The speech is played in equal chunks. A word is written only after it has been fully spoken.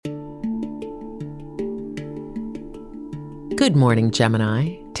Good morning,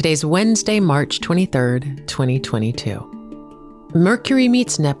 Gemini. Today's Wednesday, March 23rd, 2022. Mercury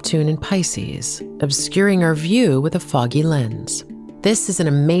meets Neptune in Pisces, obscuring our view with a foggy lens. This is an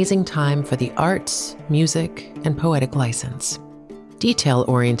amazing time for the arts, music, and poetic license.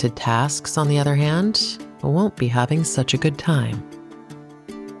 Detail-oriented tasks, on the other hand, won't be having such a good time.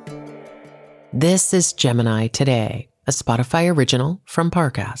 This is Gemini Today, a Spotify original from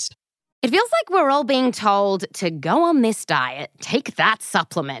Parcast. It feels like we're all being told to go on this diet, take that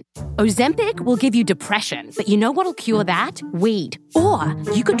supplement. Ozempic will give you depression, but you know what'll cure that? Weed. Or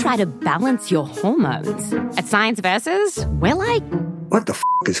you could try to balance your hormones. At Science Versus, we're like, what the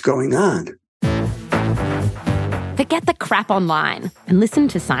is going on? Forget the crap online and listen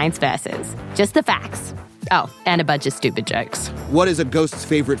to Science Versus. Just the facts. Oh, and a bunch of stupid jokes. What is a ghost's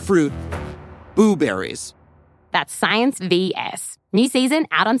favorite fruit? Blueberries. That's Science VS. New season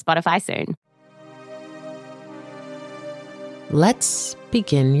out on Spotify soon. Let's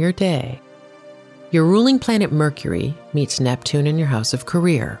begin your day. Your ruling planet Mercury meets Neptune in your house of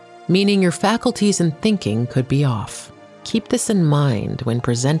career, meaning your faculties and thinking could be off. Keep this in mind when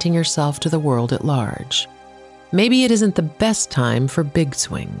presenting yourself to the world at large. Maybe it isn't the best time for big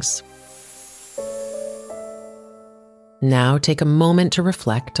swings. Now take a moment to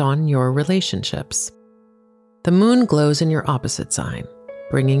reflect on your relationships. The moon glows in your opposite sign,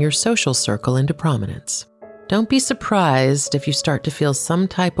 bringing your social circle into prominence. Don't be surprised if you start to feel some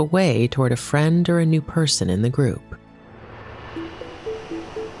type of way toward a friend or a new person in the group.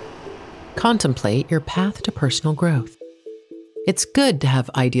 Contemplate your path to personal growth. It's good to have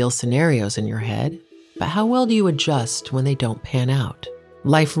ideal scenarios in your head, but how well do you adjust when they don't pan out?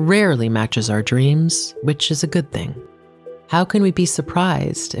 Life rarely matches our dreams, which is a good thing. How can we be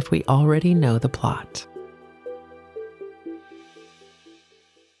surprised if we already know the plot?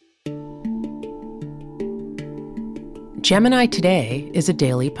 Gemini Today is a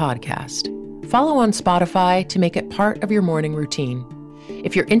daily podcast. Follow on Spotify to make it part of your morning routine.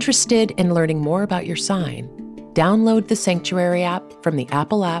 If you're interested in learning more about your sign, download the Sanctuary app from the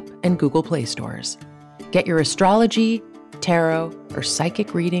Apple app and Google Play stores. Get your astrology, tarot, or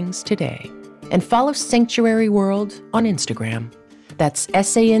psychic readings today. And follow Sanctuary World on Instagram. That's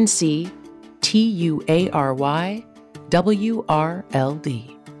SANCTUARYWRLD.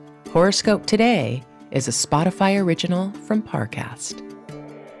 Horoscope Today is a Spotify original from Parcast.